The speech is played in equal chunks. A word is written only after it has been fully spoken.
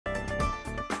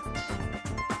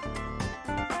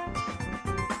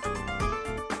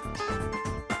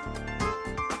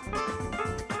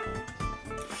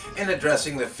In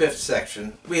addressing the fifth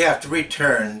section, we have to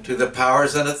return to the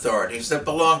powers and authorities that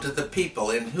belong to the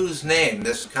people in whose name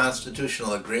this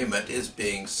constitutional agreement is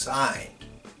being signed.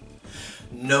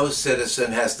 No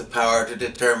citizen has the power to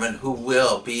determine who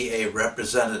will be a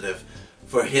representative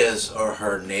for his or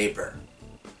her neighbor.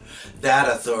 That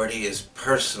authority is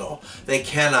personal. They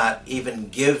cannot even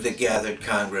give the gathered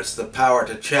Congress the power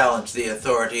to challenge the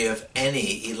authority of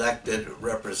any elected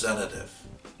representative.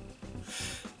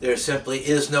 There simply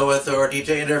is no authority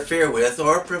to interfere with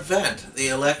or prevent the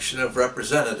election of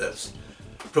representatives.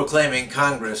 Proclaiming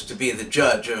Congress to be the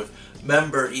judge of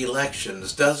member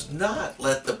elections does not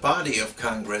let the body of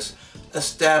Congress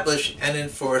establish and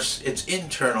enforce its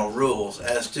internal rules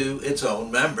as to its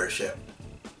own membership.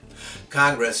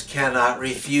 Congress cannot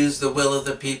refuse the will of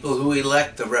the people who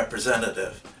elect the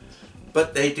representative,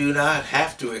 but they do not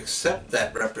have to accept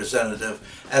that representative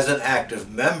as an active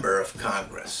member of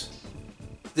Congress.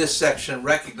 This section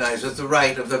recognizes the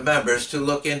right of the members to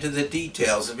look into the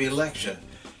details of election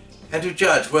and to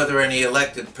judge whether any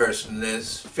elected person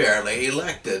is fairly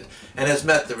elected and has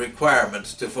met the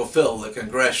requirements to fulfill the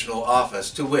congressional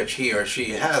office to which he or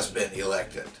she has been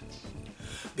elected.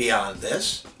 Beyond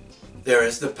this, there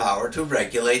is the power to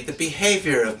regulate the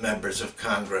behavior of members of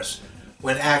Congress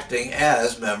when acting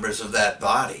as members of that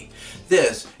body.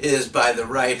 This is by the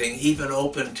writing even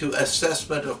open to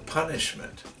assessment of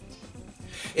punishment.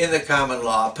 In the common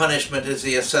law, punishment is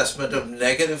the assessment of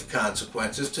negative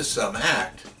consequences to some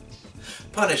act.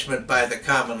 Punishment by the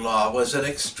common law was an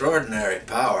extraordinary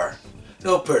power.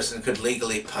 No person could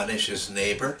legally punish his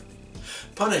neighbor.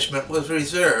 Punishment was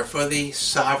reserved for the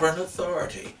sovereign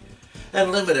authority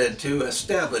and limited to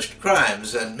established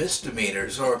crimes and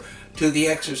misdemeanors or to the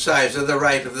exercise of the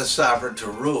right of the sovereign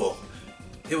to rule.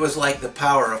 It was like the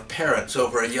power of parents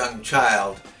over a young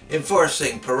child,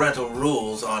 enforcing parental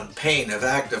rules on pain of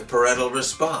active parental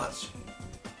response.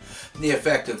 The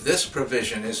effect of this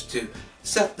provision is to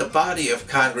set the body of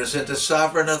Congress into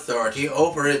sovereign authority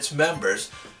over its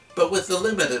members, but with the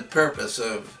limited purpose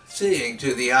of seeing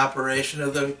to the operation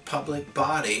of the public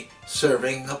body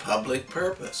serving a public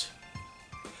purpose.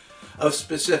 Of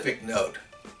specific note,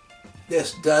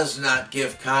 this does not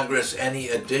give Congress any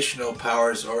additional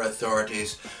powers or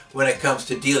authorities when it comes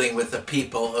to dealing with the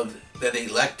people that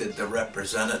elected the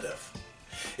representative.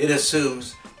 It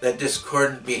assumes that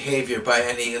discordant behavior by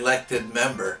any elected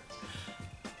member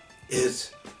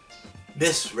is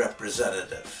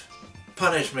misrepresentative.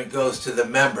 Punishment goes to the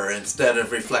member instead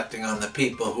of reflecting on the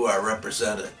people who are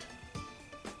represented.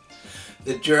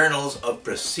 The journals of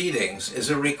proceedings is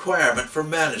a requirement for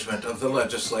management of the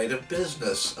legislative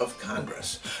business of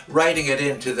Congress. Writing it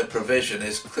into the provision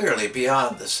is clearly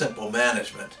beyond the simple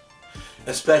management,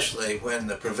 especially when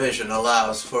the provision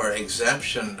allows for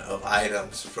exemption of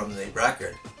items from the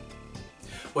record.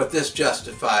 What this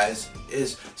justifies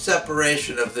is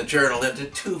separation of the journal into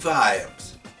two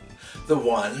volumes. The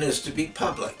one is to be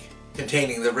public,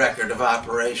 containing the record of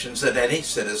operations that any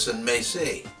citizen may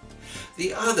see.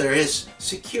 The other is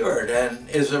secured and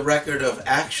is a record of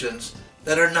actions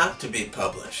that are not to be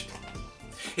published.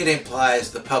 It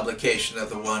implies the publication of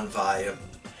the one volume.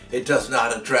 It does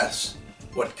not address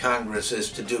what Congress is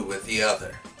to do with the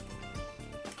other.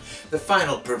 The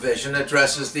final provision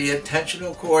addresses the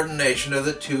intentional coordination of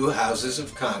the two houses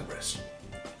of Congress.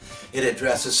 It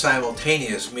addresses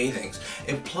simultaneous meetings,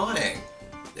 implying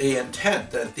the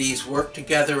intent that these work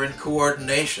together in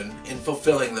coordination in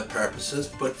fulfilling the purposes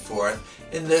put forth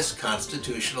in this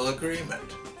constitutional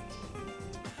agreement.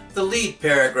 The lead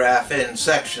paragraph in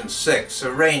Section 6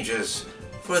 arranges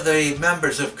for the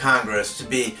members of Congress to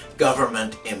be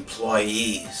government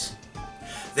employees.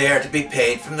 They are to be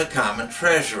paid from the common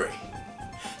treasury.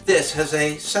 This has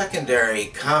a secondary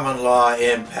common law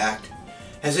impact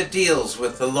as it deals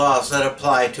with the laws that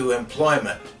apply to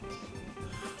employment.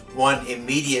 One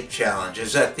immediate challenge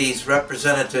is that these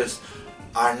representatives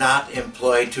are not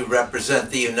employed to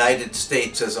represent the United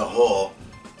States as a whole,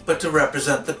 but to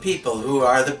represent the people who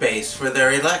are the base for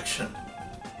their election.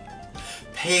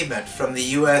 Payment from the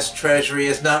U.S. Treasury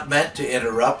is not meant to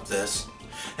interrupt this,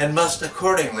 and must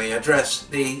accordingly address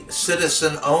the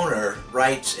citizen-owner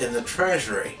rights in the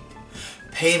Treasury.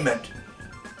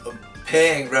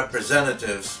 Paying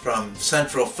representatives from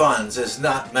central funds is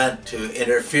not meant to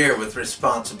interfere with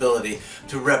responsibility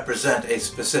to represent a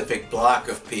specific block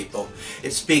of people.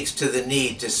 It speaks to the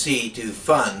need to see to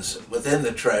funds within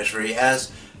the Treasury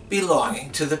as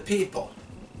belonging to the people.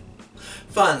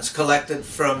 Funds collected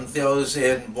from those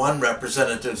in one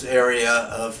representative's area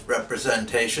of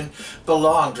representation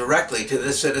belong directly to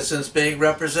the citizens being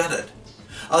represented.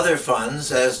 Other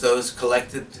funds, as those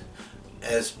collected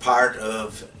as part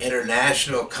of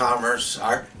international commerce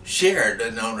are shared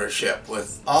in ownership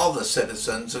with all the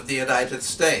citizens of the United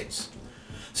States.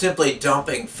 Simply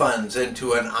dumping funds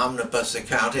into an omnibus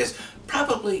account is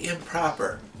probably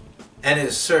improper and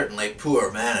is certainly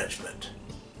poor management.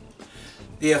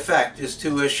 The effect is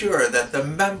to assure that the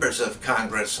members of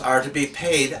Congress are to be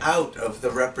paid out of the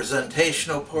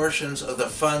representational portions of the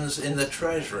funds in the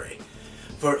Treasury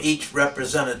for each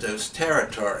representative's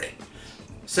territory.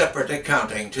 Separate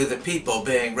accounting to the people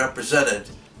being represented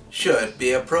should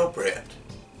be appropriate.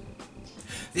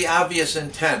 The obvious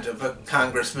intent of a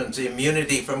congressman's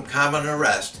immunity from common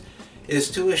arrest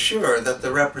is to assure that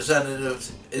the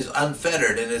representative is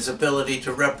unfettered in his ability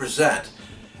to represent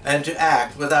and to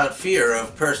act without fear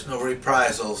of personal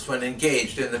reprisals when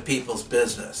engaged in the people's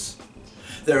business.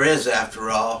 There is,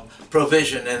 after all,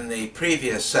 provision in the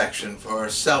previous section for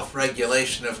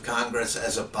self-regulation of Congress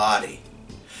as a body.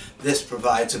 This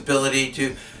provides ability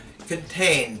to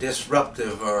contain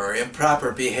disruptive or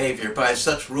improper behavior by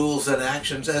such rules and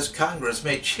actions as Congress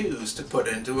may choose to put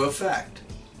into effect.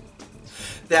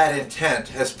 That intent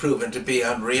has proven to be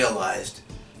unrealized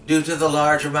due to the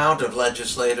large amount of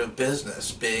legislative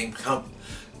business being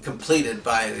completed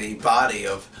by the body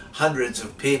of hundreds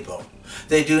of people.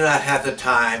 They do not have the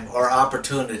time or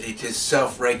opportunity to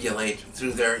self-regulate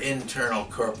through their internal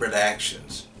corporate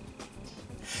actions.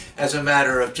 As a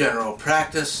matter of general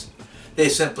practice, they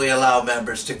simply allow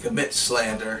members to commit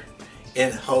slander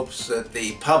in hopes that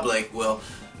the public will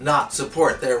not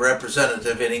support their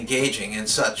representative in engaging in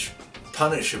such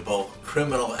punishable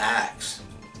criminal acts.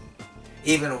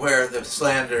 Even where the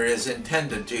slander is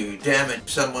intended to damage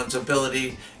someone's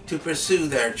ability to pursue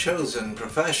their chosen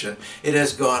profession, it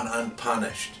has gone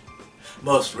unpunished.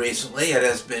 Most recently, it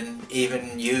has been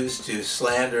even used to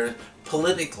slander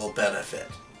political benefit,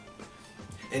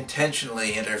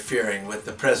 intentionally interfering with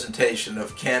the presentation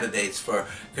of candidates for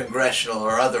congressional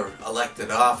or other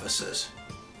elected offices.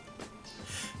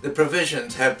 The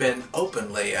provisions have been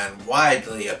openly and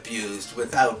widely abused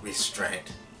without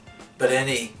restraint, but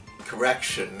any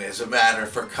correction is a matter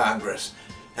for Congress,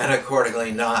 and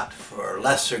accordingly not for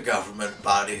lesser government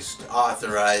bodies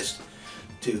authorized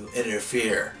to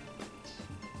interfere.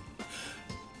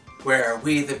 Where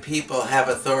we the people have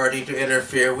authority to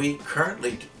interfere, we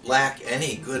currently lack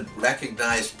any good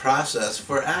recognized process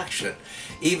for action,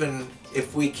 even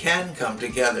if we can come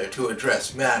together to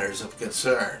address matters of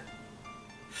concern.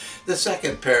 The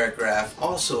second paragraph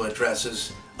also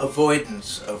addresses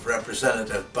avoidance of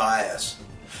representative bias,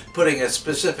 putting a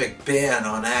specific ban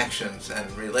on actions and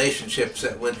relationships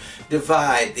that would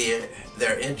divide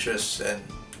their interests and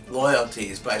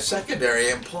loyalties by secondary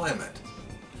employment.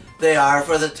 They are,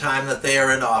 for the time that they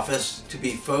are in office, to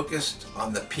be focused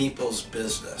on the people's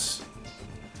business.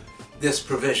 This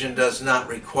provision does not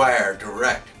require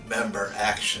direct member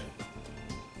action.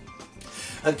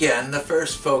 Again, the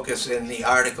first focus in the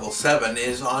Article 7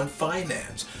 is on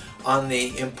finance, on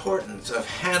the importance of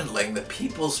handling the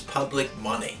people's public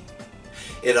money.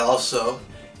 It also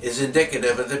is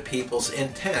indicative of the people's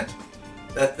intent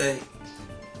that the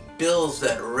bills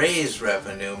that raise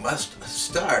revenue must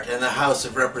start in the House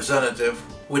of Representatives,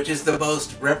 which is the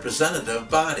most representative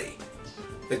body.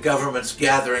 The government's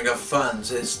gathering of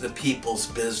funds is the people's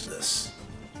business.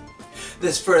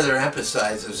 This further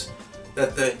emphasizes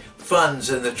that the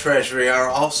funds in the Treasury are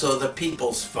also the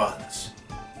people's funds.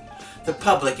 The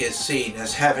public is seen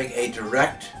as having a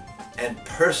direct and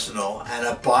personal and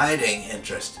abiding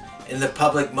interest in the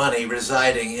public money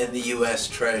residing in the U.S.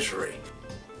 Treasury.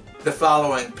 The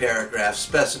following paragraphs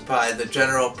specify the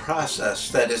general process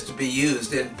that is to be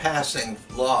used in passing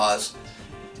laws.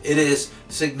 It is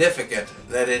significant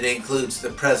that it includes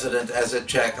the President as a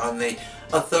check on the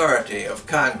authority of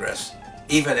Congress,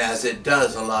 even as it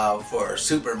does allow for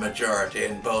supermajority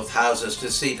in both houses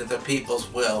to see to the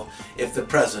people's will if the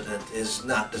President is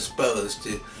not disposed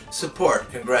to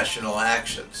support congressional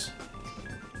actions.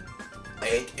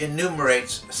 8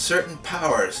 enumerates certain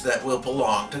powers that will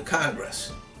belong to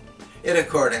Congress. It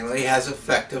accordingly has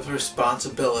effective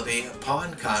responsibility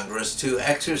upon Congress to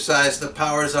exercise the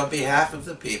powers on behalf of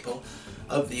the people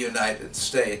of the United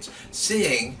States,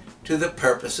 seeing to the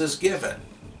purposes given.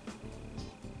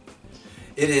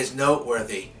 It is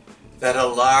noteworthy that a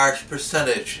large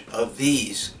percentage of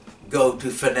these go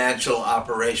to financial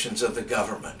operations of the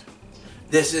government.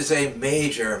 This is a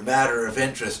major matter of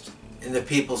interest in the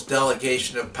people's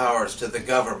delegation of powers to the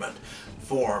government,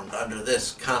 formed under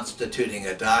this constituting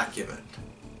a document.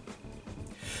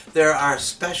 There are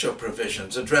special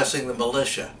provisions addressing the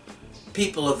militia,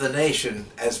 people of the nation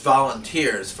as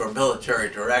volunteers for military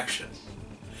direction.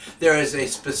 There is a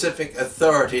specific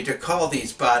authority to call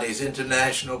these bodies into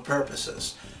national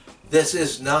purposes. This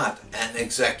is not an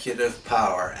executive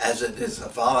power, as it is a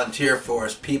volunteer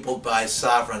force peopled by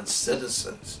sovereign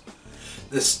citizens.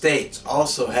 The states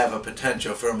also have a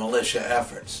potential for militia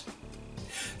efforts.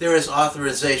 There is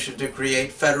authorization to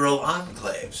create federal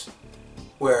enclaves,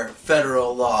 where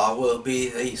federal law will be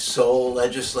the sole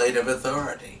legislative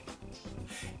authority.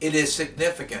 It is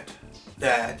significant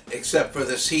that, except for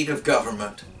the seat of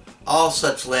government, all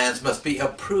such lands must be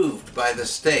approved by the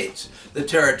states, the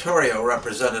territorial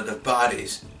representative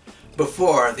bodies,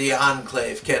 before the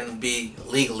enclave can be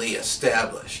legally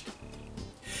established.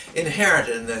 Inherent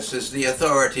in this is the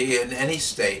authority in any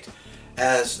state,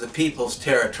 as the people's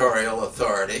territorial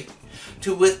authority,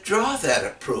 to withdraw that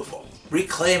approval,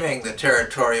 reclaiming the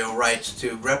territorial rights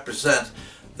to represent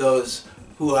those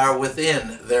who are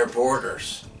within their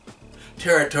borders.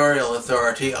 Territorial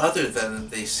authority other than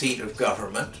the seat of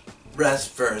government rests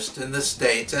first in the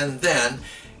states and then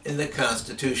in the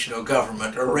constitutional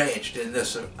government arranged in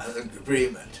this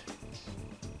agreement.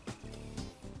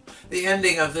 The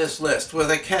ending of this list with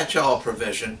a catch-all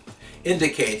provision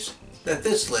indicates that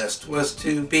this list was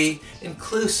to be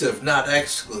inclusive, not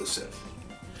exclusive.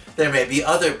 There may be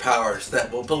other powers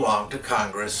that will belong to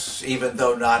Congress, even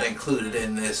though not included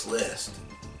in this list.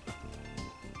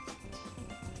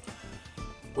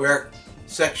 Where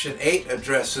Section 8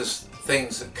 addresses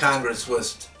things that Congress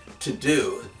was to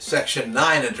do, Section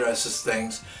 9 addresses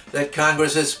things that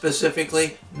Congress is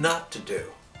specifically not to do.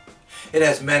 It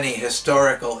has many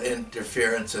historical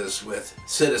interferences with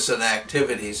citizen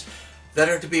activities that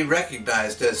are to be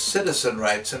recognized as citizen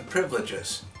rights and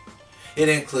privileges. It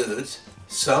includes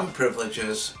some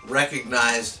privileges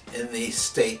recognized in the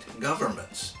state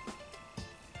governments.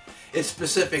 It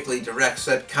specifically directs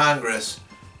that Congress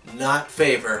not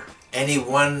favor any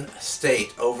one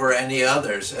state over any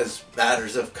others as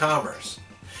matters of commerce.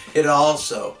 It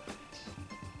also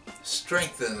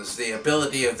strengthens the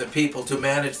ability of the people to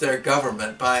manage their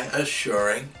government by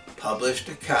assuring published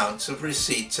accounts of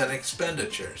receipts and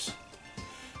expenditures.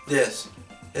 This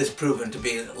is proven to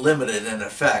be limited in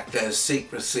effect, as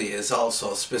secrecy is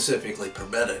also specifically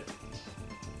permitted.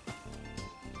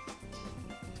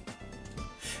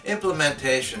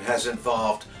 Implementation has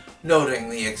involved noting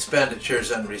the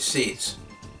expenditures and receipts,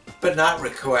 but not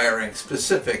requiring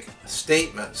specific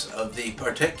statements of the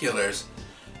particulars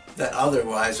that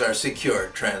otherwise are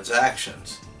secured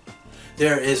transactions.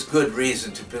 There is good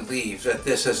reason to believe that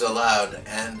this has allowed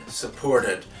and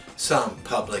supported some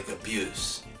public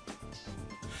abuse.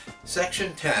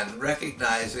 Section 10,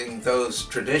 recognizing those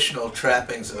traditional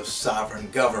trappings of sovereign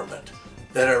government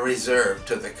that are reserved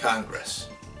to the Congress.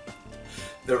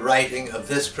 The writing of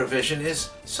this provision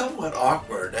is somewhat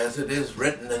awkward, as it is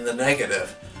written in the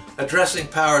negative, addressing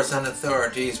powers and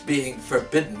authorities being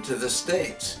forbidden to the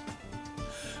states.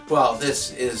 While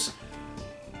this is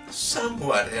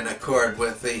somewhat in accord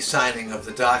with the signing of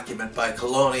the document by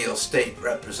colonial state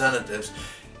representatives,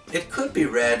 it could be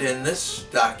read in this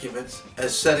document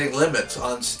as setting limits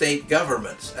on state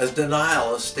governments, as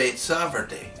denial of state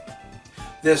sovereignty.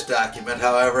 This document,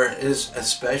 however, is,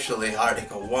 especially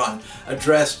Article 1,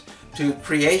 addressed to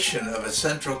creation of a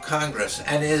central Congress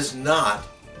and is not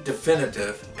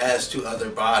definitive as to other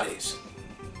bodies.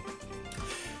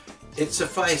 It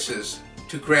suffices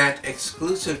to grant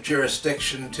exclusive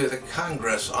jurisdiction to the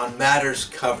Congress on matters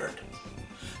covered.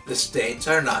 The states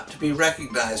are not to be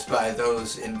recognized by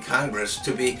those in Congress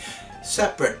to be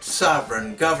separate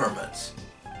sovereign governments.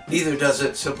 Neither does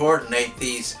it subordinate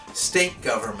these state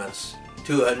governments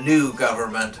to a new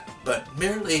government, but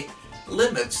merely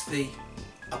limits the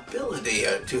ability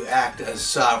to act as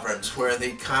sovereigns where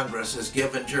the Congress is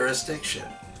given jurisdiction.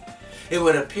 It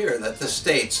would appear that the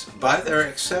states, by their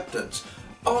acceptance,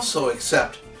 also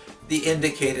accept the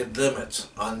indicated limits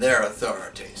on their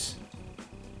authorities.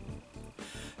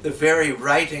 The very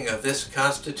writing of this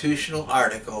constitutional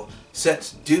article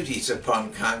sets duties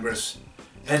upon Congress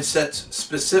and sets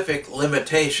specific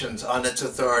limitations on its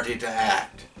authority to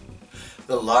act.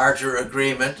 The larger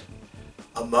agreement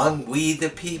among we the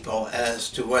people as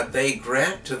to what they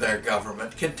grant to their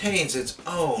government contains its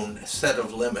own set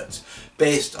of limits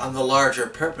based on the larger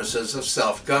purposes of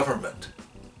self-government.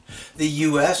 The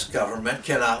U.S. government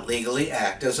cannot legally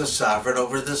act as a sovereign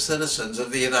over the citizens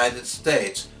of the United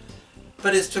States,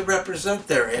 but is to represent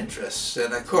their interests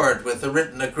in accord with the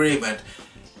written agreement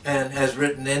and as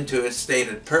written into its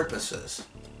stated purposes.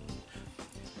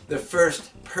 The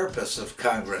first purpose of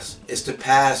Congress is to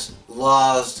pass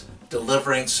laws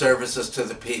delivering services to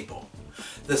the people.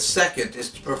 The second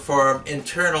is to perform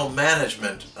internal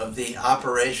management of the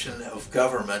operation of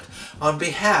government on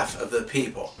behalf of the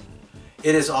people,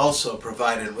 It is also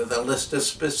provided with a list of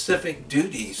specific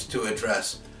duties to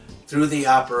address through the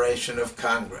operation of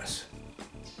Congress.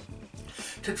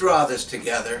 To draw this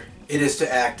together, it is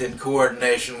to act in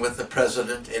coordination with the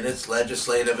President in its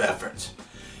legislative efforts,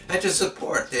 and to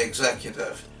support the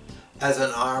executive as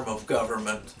an arm of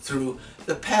government through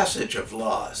the passage of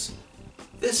laws.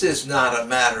 This is not a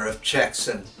matter of checks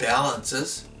and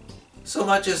balances, so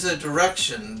much as a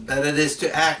direction that it is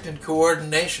to act in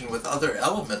coordination with other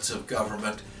elements of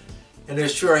government in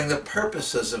assuring the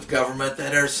purposes of government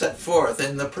that are set forth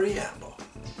in the preamble.